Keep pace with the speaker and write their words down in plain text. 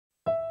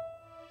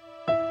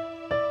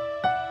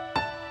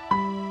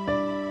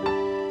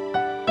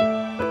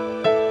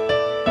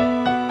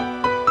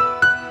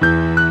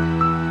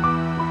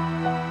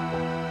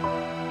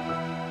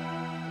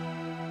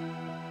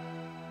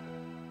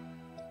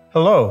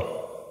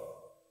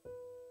Hello,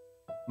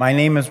 my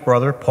name is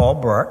Brother Paul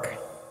Bourque,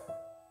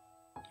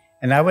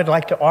 and I would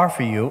like to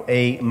offer you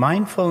a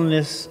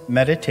mindfulness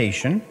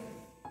meditation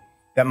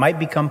that might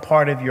become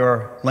part of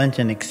your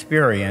Lenten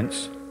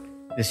experience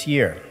this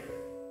year.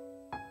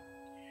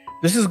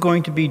 This is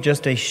going to be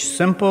just a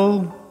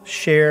simple,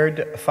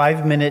 shared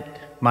 5-minute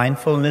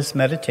mindfulness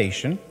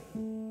meditation,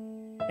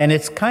 and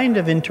it's kind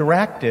of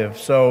interactive,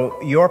 so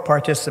your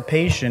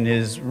participation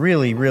is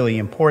really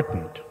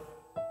important.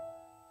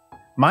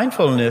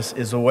 Mindfulness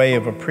is a way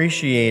of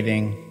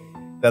appreciating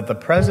that the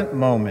present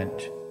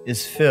moment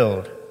is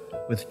filled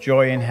with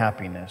joy and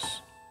happiness.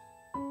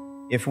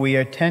 If we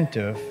are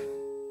attentive,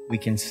 we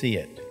can see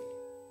it.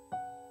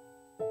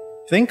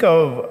 Think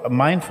of a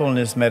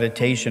mindfulness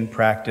meditation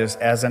practice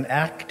as an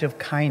act of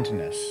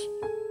kindness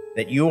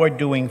that you are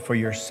doing for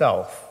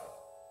yourself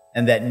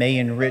and that may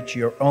enrich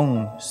your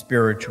own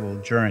spiritual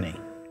journey.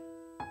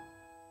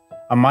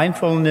 A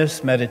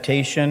mindfulness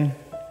meditation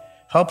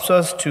helps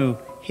us to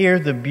hear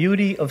the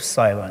beauty of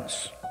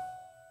silence,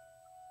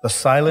 the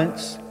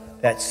silence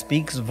that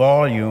speaks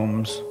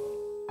volumes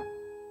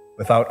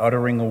without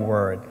uttering a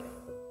word.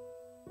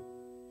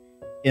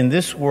 In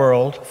this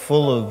world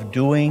full of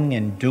doing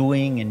and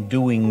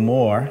doing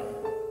more,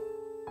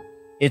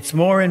 it's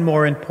more and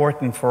more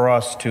important for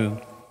us to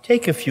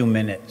take a few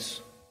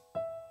minutes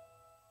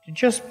to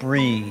just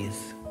breathe,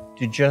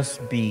 to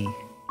just be.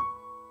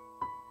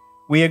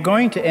 We are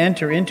going to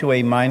enter into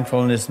a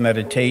mindfulness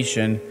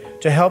meditation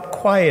to help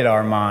quiet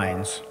our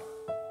minds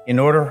in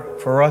order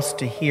for us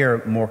to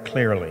hear more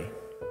clearly.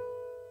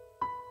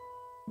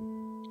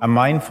 A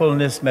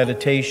mindfulness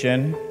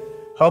meditation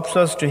helps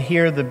us to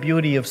hear the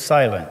beauty of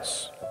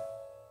silence.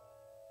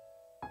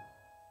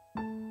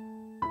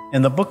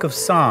 In the book of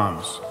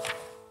Psalms,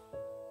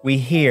 we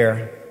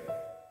hear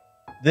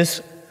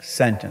this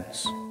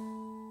sentence: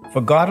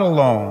 "For God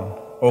alone,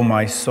 O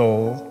my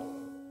soul,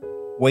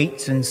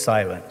 waits in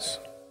silence,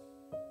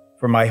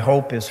 for my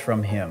hope is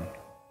from Him."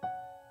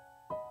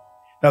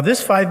 Now,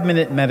 this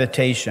 5-minute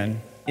meditation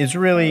is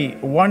really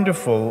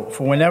wonderful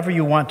for whenever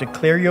you want to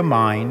clear your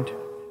mind,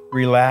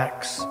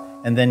 relax,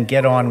 and then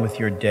get on with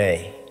your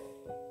day.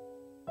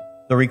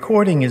 The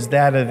recording is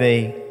that of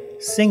a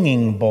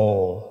singing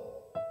bowl,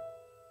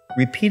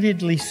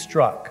 repeatedly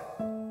struck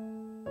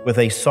with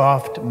a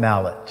soft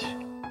mallet.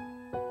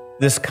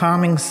 This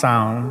calming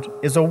sound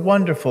is a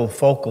wonderful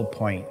focal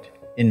point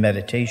in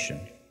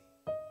meditation.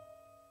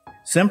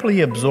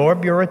 Simply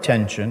absorb your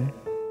attention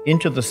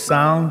into the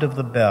sound of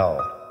the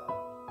bell.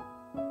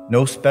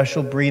 No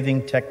special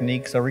breathing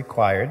techniques are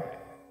required.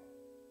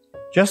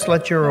 Just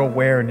let your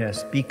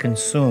awareness be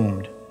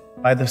consumed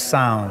by the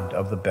sound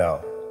of the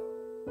bell.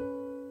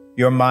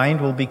 Your mind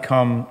will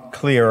become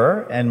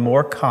clearer and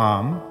more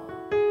calm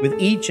with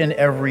each and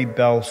every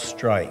bell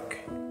strike.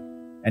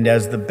 And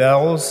as the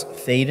bells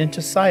fade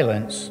into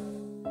silence,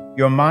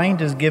 your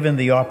mind is given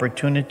the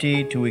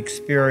opportunity to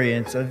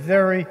experience a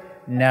very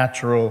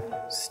natural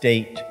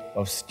state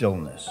of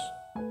stillness.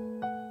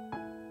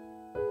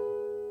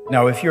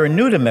 Now, if you're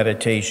new to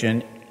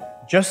meditation,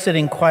 just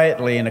sitting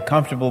quietly in a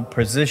comfortable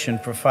position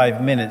for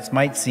 5 minutes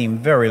might seem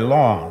very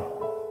long.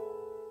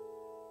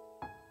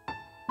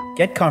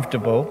 Get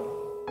comfortable.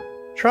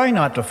 Try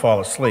not to fall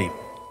asleep,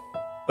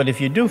 but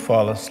if you do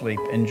fall asleep,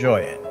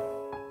 enjoy it.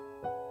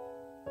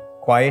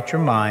 Quiet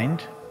your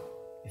mind.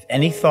 If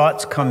any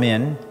thoughts come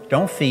in,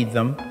 don't feed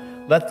them.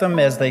 Let them,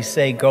 as they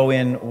say, go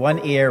in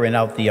one ear and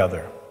out the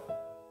other.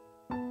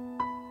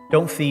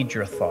 Don't feed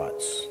your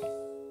thoughts.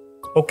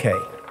 Okay,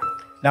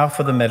 now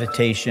for the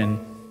meditation,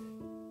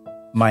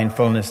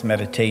 mindfulness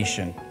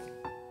meditation.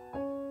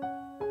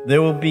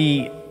 There will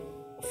be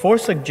 4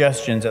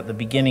 suggestions at the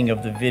beginning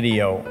of the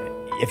video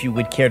if you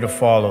would care to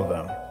follow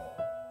them.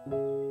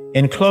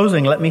 In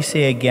closing, let me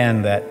say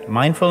again that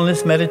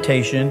mindfulness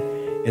meditation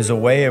is a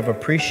way of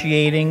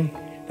appreciating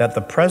that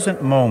the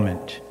present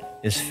moment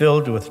is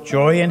filled with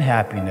joy and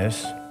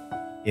happiness.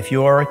 If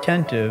you are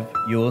attentive,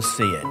 you will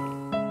see it.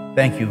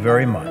 Thank you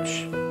very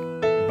much.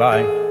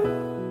 Goodbye.